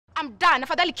I'm done.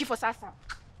 Afadhali kifo sasa.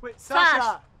 Wait,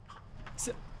 Sasha.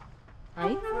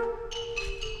 Ai?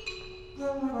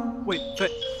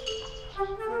 Wait.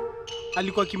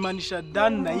 Alikuwa kimaanisha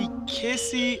Dan na hii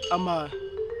kesi ama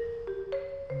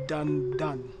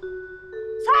Dan.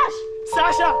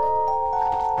 Sasha!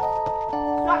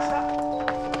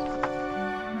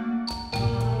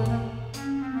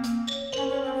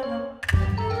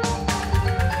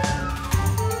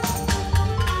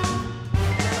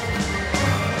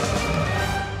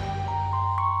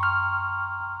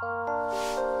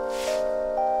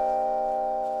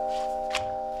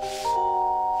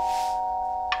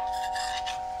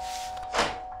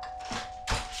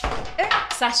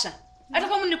 Sasha, hata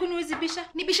kama nilikuwa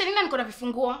nibisha nini niko na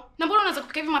vifunguo? Na mbona unaanza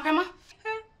kupika hivi mapema?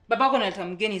 Babako analeta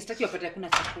mgeni, sitaki wapate hakuna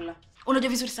chakula. Unajua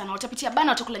vizuri sana watapitia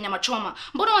bana watakula nyama choma.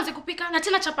 Mbona uanze kupika na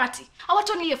tena chapati?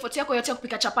 Hawatoni ile effort yako yote ya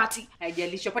kupika chapati.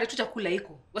 Haijalishi wapate tu chakula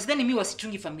iko. Wasidhani mimi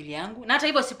wasichungi familia yangu. Na hata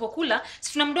hivyo wasipokula,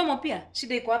 si tuna mdomo pia.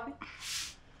 Shida iko wapi?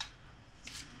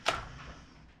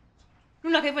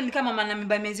 Nuna hivyo ni kama mama na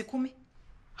mimba miezi 10.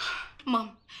 Mom,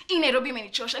 hii Nairobi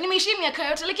imenichosha. Nimeishi miaka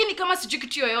yote lakini kama sijui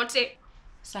kitu yoyote.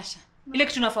 Sasha, ile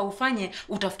kitu unafaa ufanye,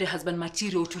 utafute husband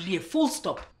material, utulie, full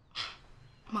stop.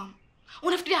 Mom,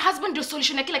 unafikiria husband ndio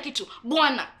solution ya kila kitu?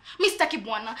 Bwana, mimi sitaki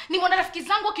bwana. Nimeona rafiki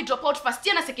zangu wakidrop out first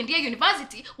year na second year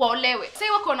university waolewe.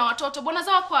 Sasa wako na watoto, bwana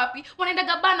zao wako wapi? Wanaenda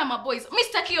gabana maboys. Mimi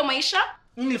sitaki hiyo maisha.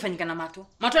 Nini ilifanyika na Mato?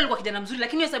 Mato alikuwa kijana mzuri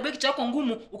lakini sababu ya kichwa chako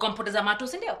ngumu ukampoteza Mato,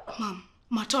 si ndio? Mom,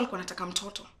 Mato alikuwa anataka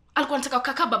mtoto. Alikuwa anataka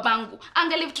kaka babangu.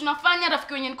 Angalia vitu tunafanya,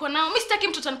 rafiki wenyewe niko nao. Mimi sitaki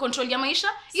mtoto anicontrol ya maisha.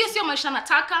 Hiyo sio maisha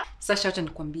nataka. Sasha, acha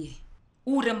nikwambie.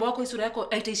 Urembo wako, sura yako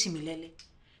haitaishi milele.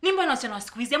 Ni mbona wasichana wa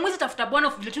siku hizi hamwezi tafuta bwana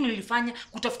vile tu nilifanya,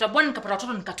 kutafuta bwana nikapata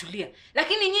watoto nikatulia.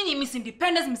 Lakini nyinyi Miss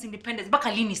Independence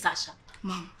mpaka lini Sasha?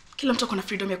 Mom, kila mtu ana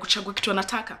freedom ya kuchagua kitu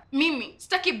anataka. Mimi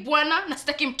sitaki bwana na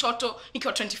sitaki mtoto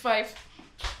nikiwa 25.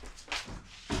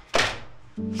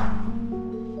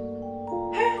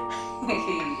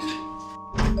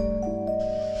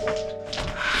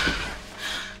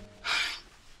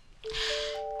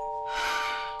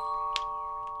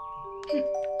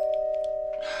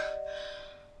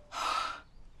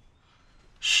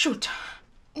 Shoot.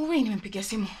 Wewe nimempigia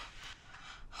simu.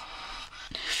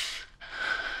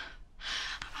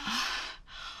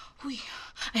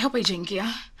 I hope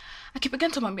haijaingia. Akipiga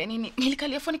nitamwambia nini?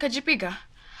 Nilikalia phone kajipiga.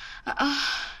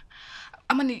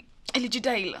 Ama ni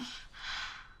alijidial.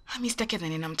 Mimi sitaki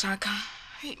dhani namtaka.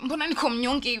 Mbona niko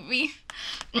mnyonge hivi?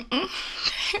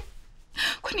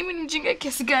 Kwani mimi ni mjinga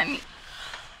kiasi gani?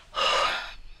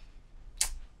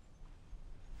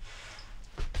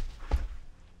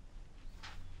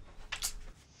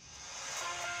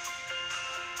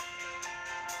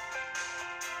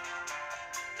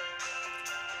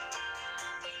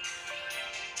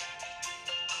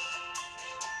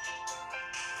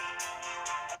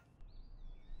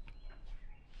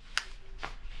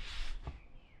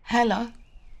 Hello.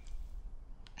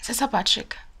 Sasa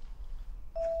Patrick.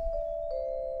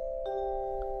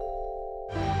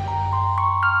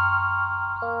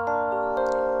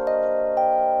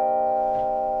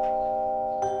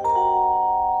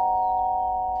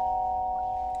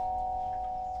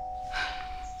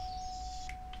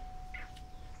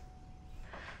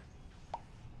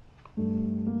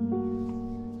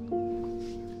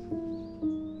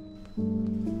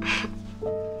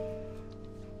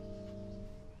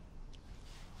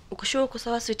 Uko uko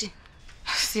sawa sweetie?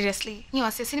 Seriously? Ni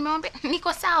wasiwasi nimemwambia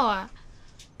niko sawa.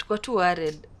 Tuko tu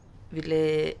worried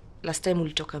vile last time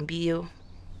ulitoka mbio.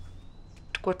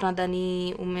 Tuko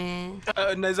tunadhani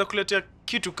naweza kuletea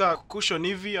kitu kaa cushion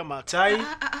hivi ama tai.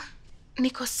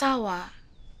 Niko sawa.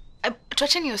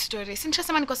 Tuacheni hiyo story. Si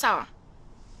nishasema niko sawa?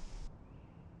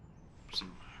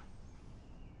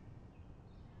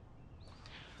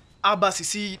 Basi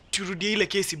si turudie ile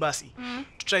kesi basi.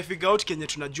 Try figure out kenye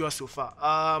tunajua so far.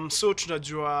 So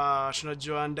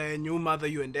tunajua ndaye nyuma mother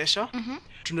yuendesha.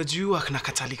 Tunajua kana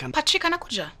katalika. Patrick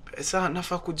anakuja. Sasa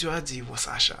nafaa kujua aje hivyo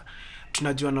Sasha.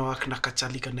 Tunajua na wakina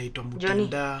katalika naitwa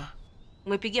Mutenda.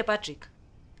 Umepigia Patrick?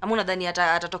 Ama unadhani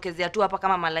atatokezea tu hapa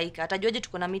kama malaika? Atajuaje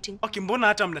tuko na meeting? Okay, mbona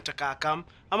hata mnataka akam?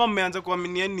 Ama mmeanza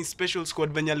kuamini ni special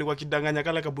squad venye alikuwa kidanganya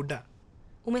kala kabuda?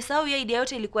 Umesahau ya idea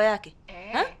yote ilikuwa yake?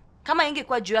 Kama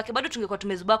ingekuwa juu yake bado tungekuwa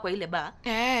tumezubaa kwa ile bar.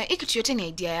 Hii kitu yote ni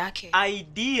idea yake.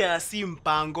 Idea si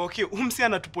mpango. Okay, umsi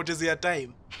anatupotezea time.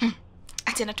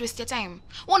 Ati ana twist ya time.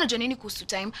 Wewe unajua nini kuhusu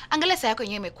time? Angalia saa yako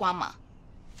yenyewe imekwama.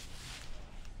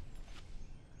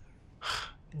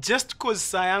 Just cause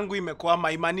saa yangu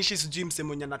imekwama imaanishi sijui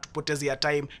msemonya anatupotezea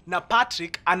time. Na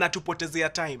Patrick anatupotezea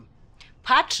time.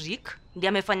 Patrick ndiye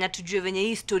amefanya tujue venye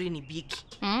hii story ni big.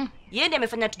 Yeye ndiye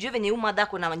amefanya tujue venye huyu madha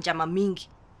kuna njama mingi.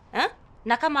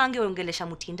 Na kama angeongelesha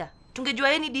Mutinda, tungejua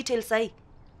any details sahi.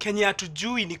 Kenya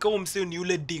hatujui ni kama msee ni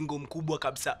yule dingo mkubwa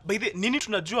kabisa. By the nini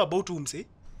tunajua about msee?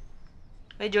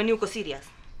 Wewe Johnny uko serious?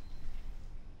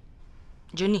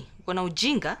 Johnny, uko na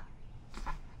ujinga?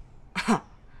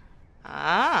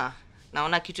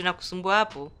 Naona kitu inakusumbua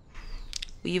hapo.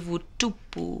 Wivu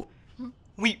tupu.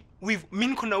 Wivu,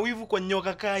 mimi kuna wivu kwa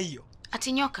nyoka kaa hiyo.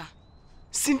 Ati nyoka?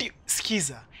 Sindi,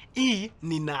 sikiza. Hii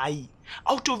ni nai.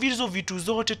 Out of hizo vitu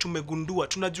zote tumegundua,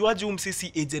 tunajuaje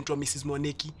msisi agent wa Mrs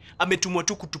Mwaniki ametumwa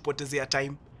tu kutupotezea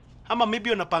time? Ama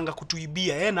maybe anapanga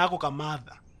kutuibia yeye na ako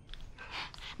kamadha.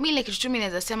 Mimi ile kitu tu mimi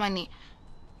naweza sema ni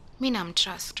mimi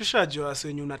namtrust. Tushajua wewe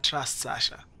wenye una trust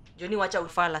Sasha. Johnny, wacha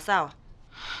ufala, sawa?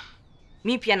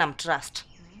 Mimi pia namtrust.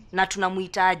 Na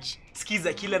tunamhitaji.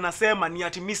 Sikiza, kile nasema ni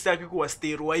ati mimi sitaki kuwa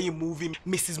star wa hii movie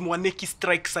Mrs Mwaniki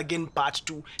Strikes Again Part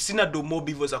 2. Sina domo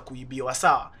bivo za kuibiwa,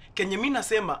 sawa? Kenye mimi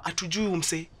nasema hatujui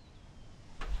umse.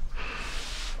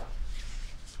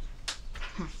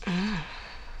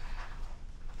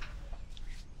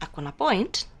 Akona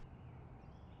point.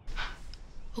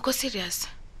 Uko serious?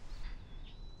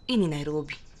 Hii ni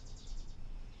Nairobi.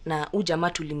 Na ujamaa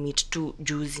tulimit tu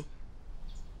juzi.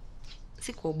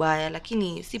 Siko ubaya,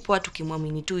 lakini sipo watu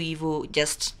kimwamini tu hivyo,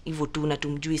 just hivyo tu na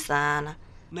tumjui sana.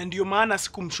 Na ndio maana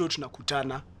sikumshow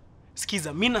tunakutana.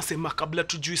 Sikiza, mimi nasema kabla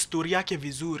tujui story yake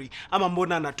vizuri ama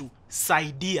mbona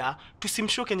anatusaidia,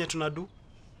 tusimshow Kenya tunadu.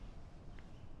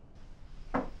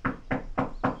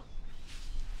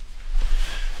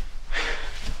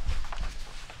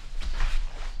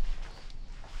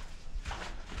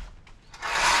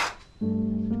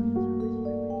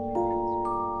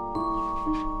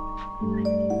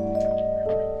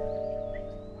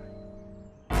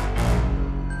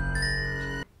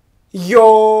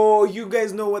 Yo, you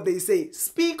guys know what they say.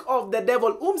 Speak of the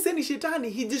devil. Umseni Shetani,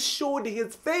 he just showed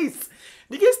his face.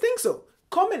 Do you guys think so?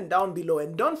 Comment down below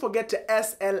and don't forget to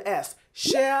SLS.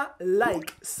 Share,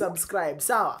 like, subscribe.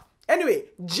 Sawa. Anyway,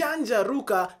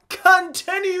 Janjaruka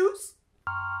continues.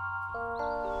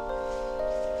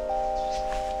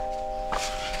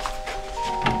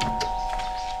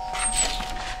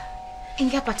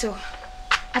 Ingia pato.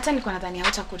 Hata niko nadhani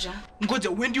hautakuja. Ngoja,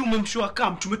 wewe ndio umemshow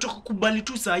kam, tumetoka kukubali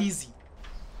tu saa hizi.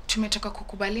 Tumetoka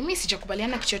kukubali, mimi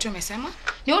sijakubaliana kitu chochote umesema.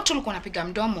 Ni wewe tu ulikuwa unapiga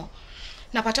mdomo.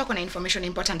 Napata kuna information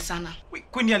important sana.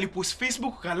 Kwani alipost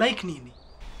Facebook ka like nini?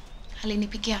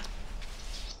 Alinipigia.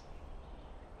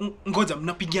 Ngoja,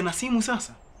 mnapigiana simu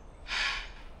sasa?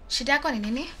 Shida yako ni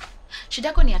nini? Shida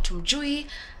yako ni atumjui,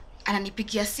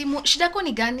 ananipigia simu. Shida yako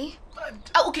ni gani?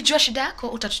 Au ukijua shida yako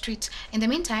utatutweet. In the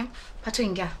meantime, pato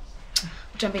ingia.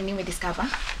 Utuambie nini umediscover?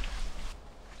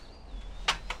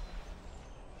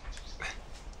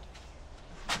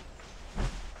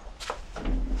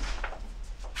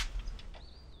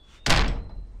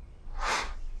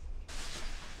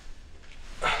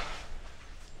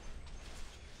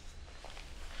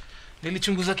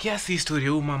 Nilichunguza kiasi historia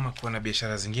huu mama kuwa na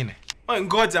biashara zingine.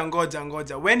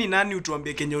 Ngoja. Wewe ni nani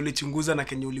utuambie Kenya ulichunguza na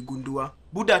Kenya uligundua?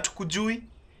 Buda hatukujui.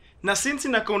 Na since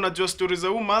naka unajua stories za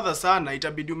huu mother sana,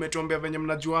 itabidi umetuambia venye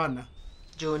mnajuana.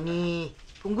 Johnny,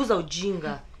 punguza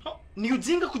ujinga. Ni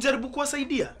ujinga kujaribu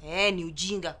kuwasaidia? Ni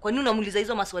ujinga. Kwa nini unamuuliza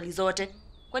hizo maswali zote?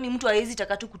 Kwani mtu hawezi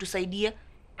taka tu kutusaidia?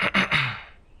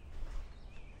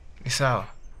 Ni sawa.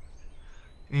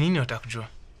 Ni nini unataka kujua?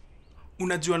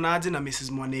 Unajua naaje na Mrs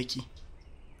Mwaniki?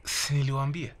 Si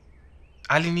niliwaambia.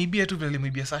 Aliniibia tu vile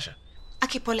alimwibia Sasha.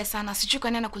 Akipole sana, sijui kwa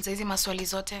nini anakuuliza hizo maswali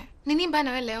zote. Nini mbaya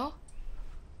na wewe leo?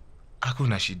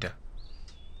 Hakuna shida.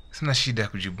 Sina shida ya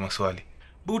kujibu maswali.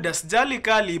 Buda, sijali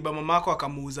kali iba mamako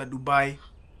akamuuza Dubai.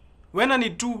 Wena ni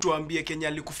tu tuambie Kenya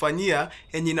alikufanyia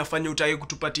yenye inafanya utaye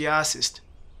kutupatia assist.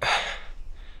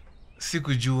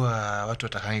 Sikujua watu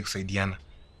watakangi kusaidiana.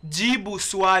 Jibu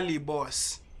swali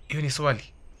boss. Hiyo ni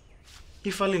swali.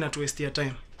 Ifali na tuwestia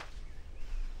time.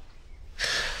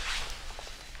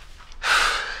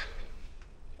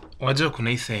 Wajua kuna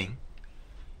hii saying,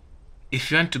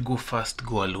 if you want to go fast,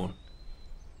 go alone.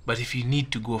 But if you need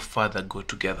to go further, go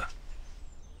together.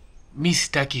 Mi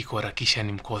sitaki kuharakisha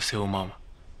nimkose huyo mama.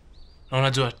 Na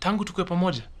unajua, tangu tukue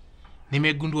pamoja,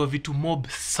 nimegundua vitu mob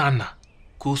sana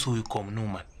kuhusu huyu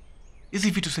Kamau.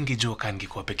 Hizi vitu singejua kama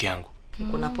ningekuwa peke yangu.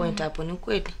 Kuna point hapo, ni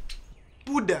kweli.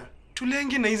 Buda,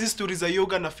 tulenge na hizi stories za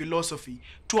yoga na philosophy.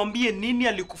 Tuambie nini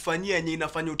alikufanyia yenye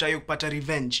inafanya utaye kupata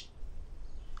revenge.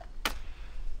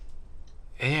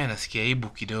 Yeye anasikia aibu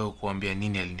kidogo kuambia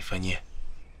nini alinifanyia.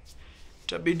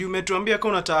 Itabidi umetuambia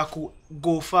kama unataka ku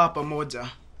go far pamoja.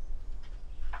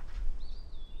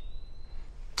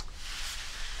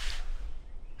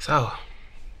 Sawa.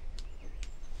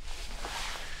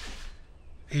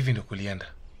 Hivi ndo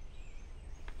kulienda.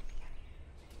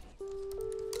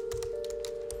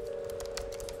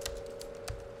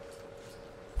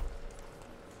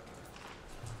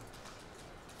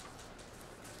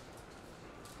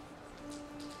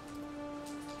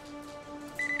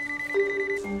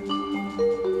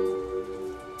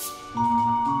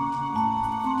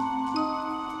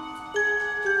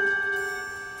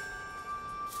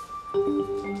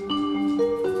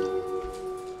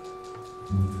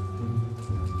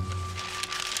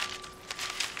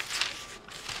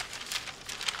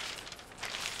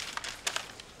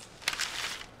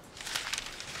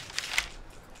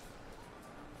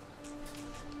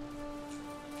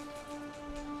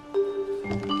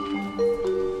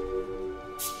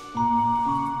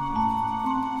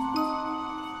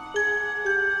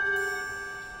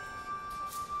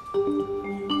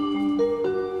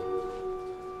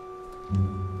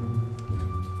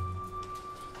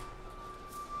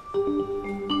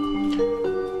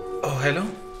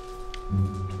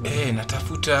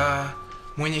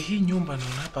 Mwenye hii nyumba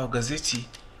naona hapa gazeti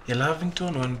ya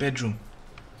Lavington, 1 bedroom.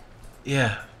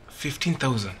 Yeah,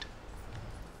 15,000.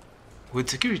 With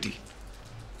security.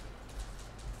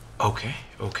 Okay.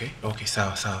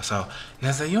 Sawa.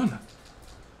 Naweza iona?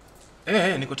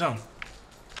 Niko town.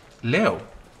 Leo?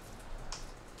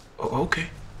 Okay.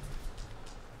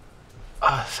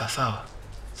 Sawa.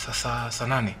 Saa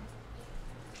 8.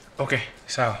 Okay,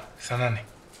 sawa. Saa 8.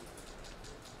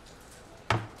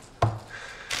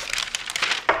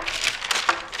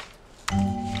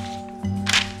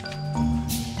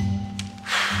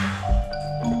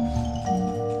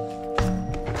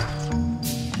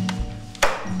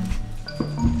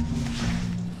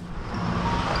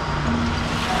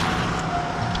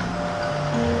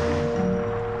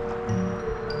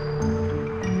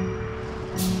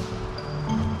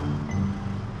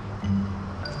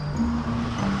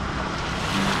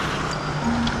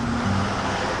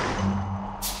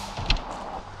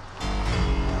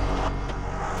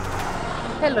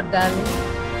 Hello, darling.